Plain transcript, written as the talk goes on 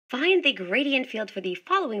Find the gradient field for the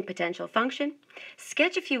following potential function.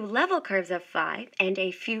 Sketch a few level curves of phi and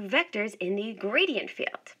a few vectors in the gradient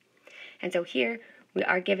field. And so here we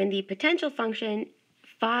are given the potential function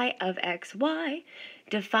phi of xy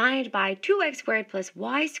defined by 2x squared plus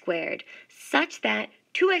y squared such that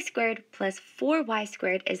 2x squared plus 4y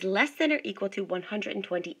squared is less than or equal to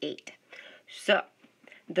 128. So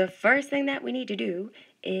the first thing that we need to do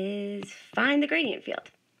is find the gradient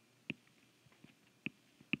field.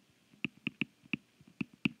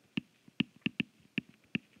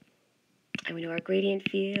 And we know our gradient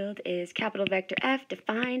field is capital vector F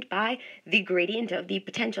defined by the gradient of the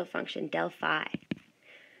potential function del phi.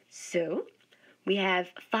 So we have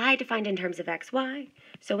phi defined in terms of xy,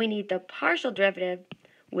 so we need the partial derivative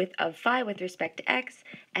of phi with respect to x,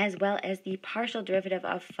 as well as the partial derivative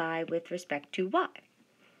of phi with respect to y.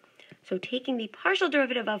 So taking the partial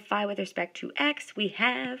derivative of phi with respect to x, we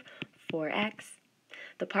have 4x.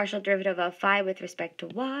 The partial derivative of phi with respect to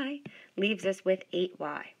y leaves us with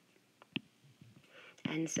 8y.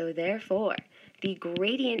 And so therefore, the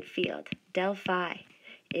gradient field, del phi,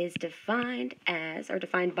 is defined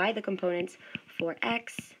by the components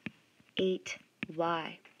 4x, 8y.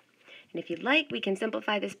 And if you'd like, we can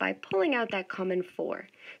simplify this by pulling out that common 4.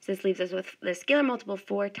 So this leaves us with the scalar multiple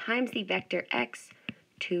 4 times the vector x,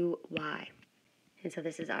 2y. And so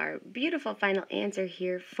this is our beautiful final answer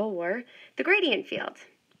here for the gradient field.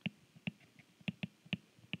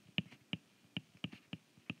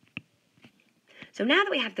 So now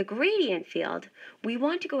that we have the gradient field, we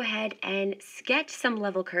want to go ahead and sketch some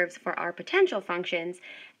level curves for our potential functions,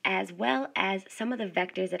 as well as some of the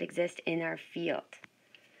vectors that exist in our field.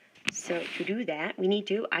 So to do that, we need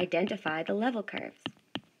to identify the level curves.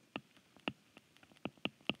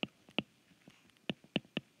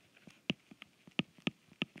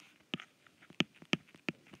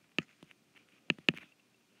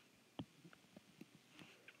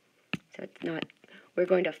 So we're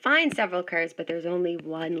going to find several curves, but there's only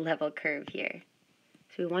one level curve here.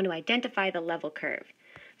 So we want to identify the level curve.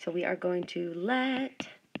 So we are going to let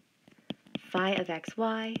phi of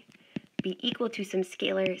xy be equal to some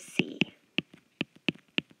scalar c,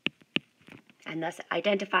 and thus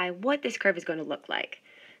identify what this curve is going to look like.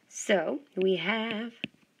 So we have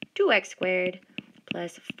 2x squared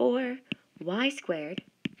plus 4y squared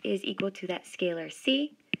is equal to that scalar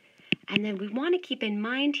c. And then we want to keep in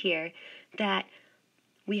mind here that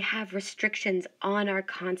we have restrictions on our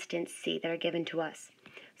constant c that are given to us.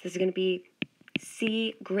 So this is going to be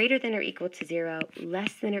c greater than or equal to 0,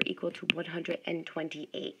 less than or equal to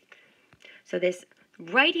 128. So this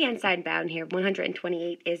right-hand side bound here,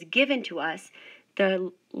 128, is given to us.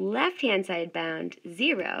 The left-hand side bound,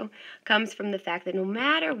 0, comes from the fact that no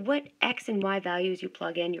matter what x and y values you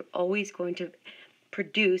plug in, you're always going to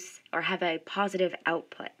produce or have a positive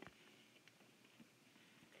output.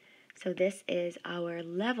 So this is our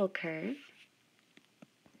level curve.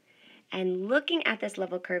 And looking at this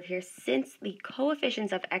level curve here, since the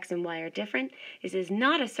coefficients of x and y are different, this is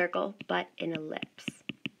not a circle, but an ellipse.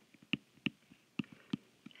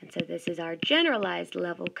 And so this is our generalized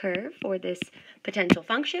level curve for this potential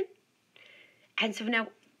function. And so now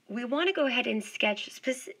we want to go ahead and sketch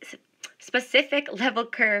specific level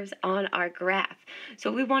curves on our graph.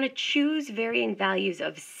 So we want to choose varying values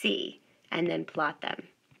of c and then plot them.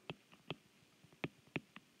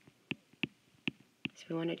 So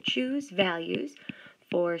we want to choose values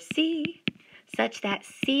for c such that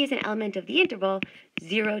c is an element of the interval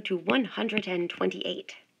 0 to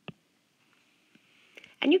 128.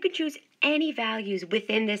 And you can choose any values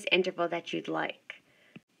within this interval that you'd like.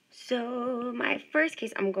 So my first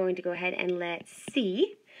case, I'm going to go ahead and let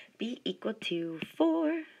c be equal to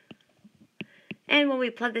 4. And when we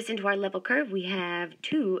plug this into our level curve, we have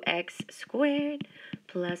 2x squared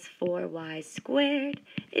plus 4y squared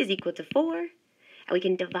is equal to 4. And we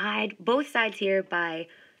can divide both sides here by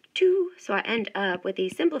 2, so I end up with a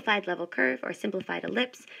simplified level curve or simplified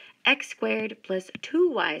ellipse. X squared plus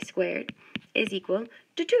 2y squared is equal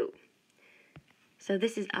to 2. So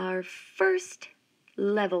this is our first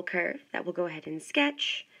level curve that we'll go ahead and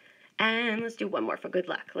sketch. And let's do one more for good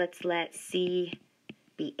luck. Let's let c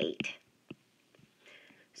be 8.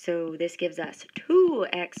 So this gives us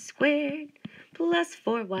 2x squared plus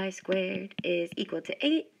 4y squared is equal to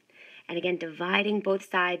 8. And again, dividing both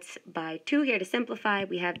sides by 2 here to simplify,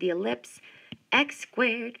 we have the ellipse x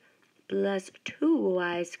squared plus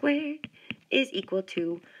 2y squared is equal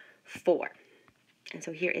to 4. And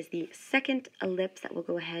so here is the second ellipse that we'll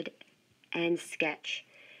go ahead and sketch.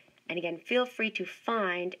 And again, feel free to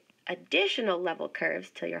find additional level curves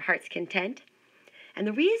till your heart's content. And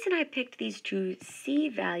the reason I picked these two C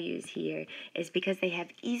values here is because they have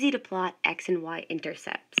easy to plot x and y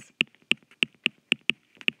intercepts.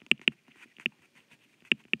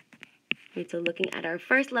 Right, so looking at our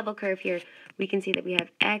first level curve here, we can see that we have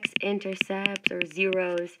x-intercepts or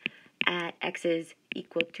zeros at x is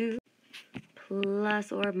equal to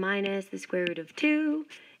plus or minus the square root of 2,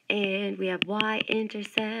 and we have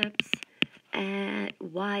y-intercepts at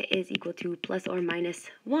y is equal to plus or minus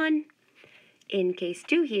 1. In case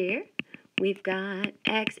 2 here, we've got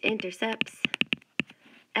x-intercepts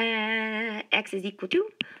at x is equal to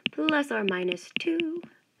plus or minus 2,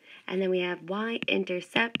 and then we have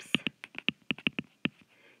y-intercepts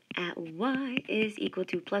at y is equal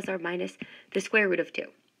to plus or minus the square root of 2.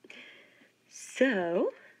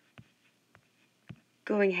 So,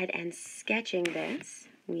 going ahead and sketching this,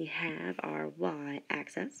 we have our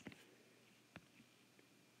y-axis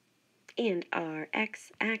and our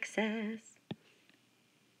x-axis.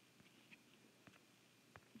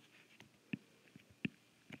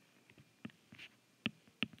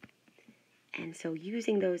 And so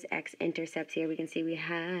using those x-intercepts here, we can see we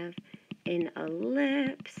have an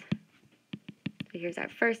ellipse. So here's our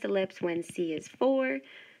first ellipse when c is 4.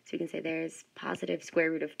 So we can say there's positive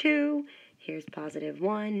square root of 2. Here's positive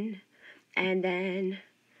 1. And then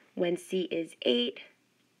when c is 8,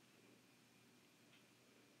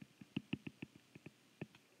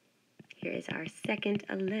 here is our second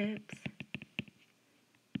ellipse.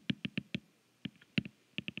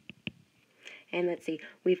 And let's see,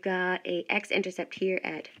 we've got a x-intercept here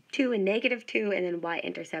at 2 and negative 2, and then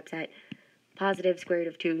y-intercepts at positive square root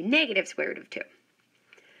of 2, negative square root of 2.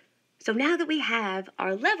 So now that we have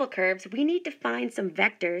our level curves, we need to find some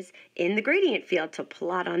vectors in the gradient field to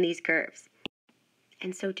plot on these curves.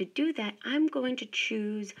 And so to do that, I'm going to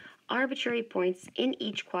choose arbitrary points in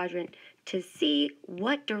each quadrant to see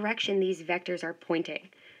what direction these vectors are pointing.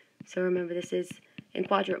 So remember, this is in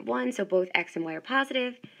quadrant 1, so both x and y are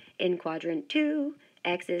positive. In quadrant 2,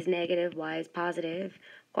 x is negative, y is positive.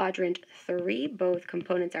 Quadrant 3, both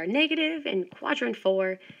components are negative. In quadrant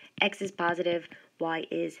 4, x is positive, y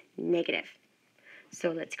is negative.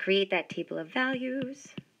 So let's create that table of values.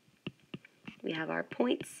 We have our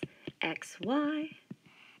points x, y.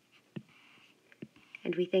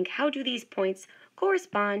 And we think, how do these points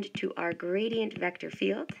correspond to our gradient vector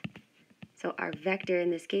field? So our vector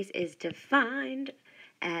in this case is defined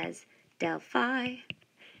as del phi.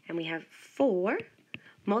 And we have 4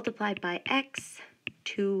 multiplied by x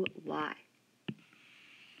to y.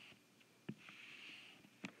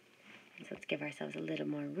 And so let's give ourselves a little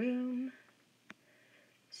more room.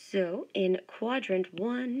 So in quadrant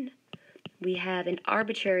 1, we have an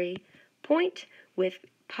arbitrary point with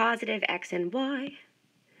positive x and y.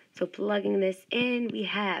 So plugging this in, we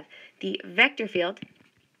have the vector field,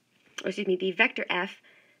 or excuse me, the vector f,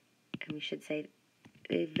 and we should say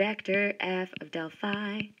the vector f of del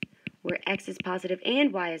phi, where x is positive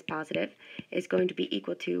and y is positive, is going to be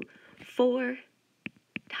equal to 4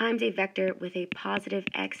 times a vector with a positive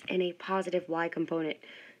x and a positive y component.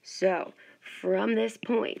 So from this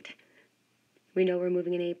point, we know we're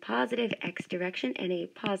moving in a positive x direction and a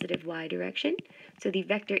positive y direction. So the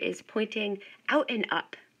vector is pointing out and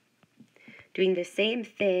up. Doing the same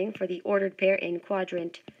thing for the ordered pair in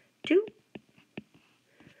quadrant 2.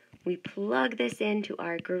 We plug this into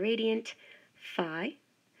our gradient phi.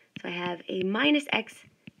 So I have a minus x,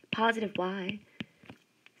 positive y.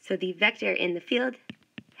 So the vector in the field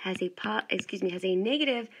has a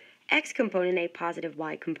negative x component, a positive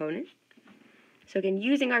y component. So again,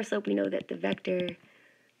 using our slope, we know that the vector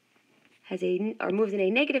moves in a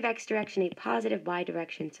negative x direction, a positive y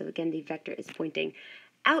direction. So again, the vector is pointing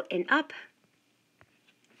out and up.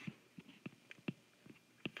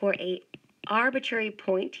 For a arbitrary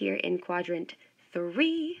point here in quadrant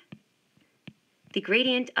 3, the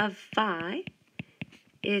gradient of phi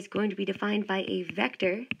is going to be defined by a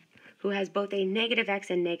vector who has both a negative x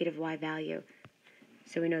and negative y value.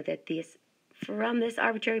 So we know that from this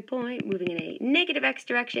arbitrary point, moving in a negative x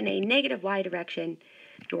direction, a negative y direction,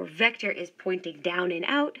 your vector is pointing down and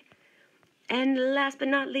out. And last but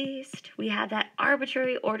not least, we have that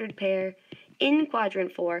arbitrary ordered pair in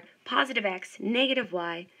quadrant 4, positive x, negative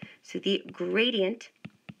y. So the gradient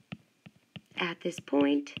at this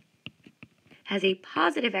point has a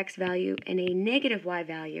positive x value and a negative y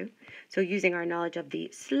value. So using our knowledge of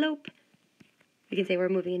the slope, we can say we're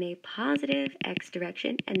moving in a positive x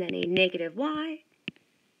direction and then a negative y.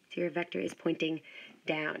 So your vector is pointing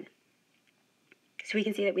down. So we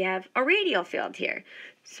can see that we have a radial field here.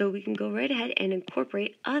 So we can go right ahead and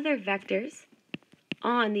incorporate other vectors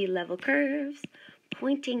on the level curves,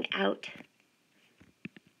 pointing out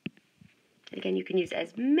Again, you can use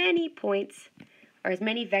as many points or as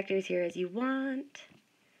many vectors here as you want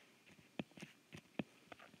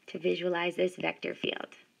to visualize this vector field.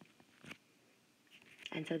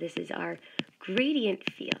 And so this is our gradient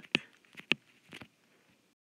field.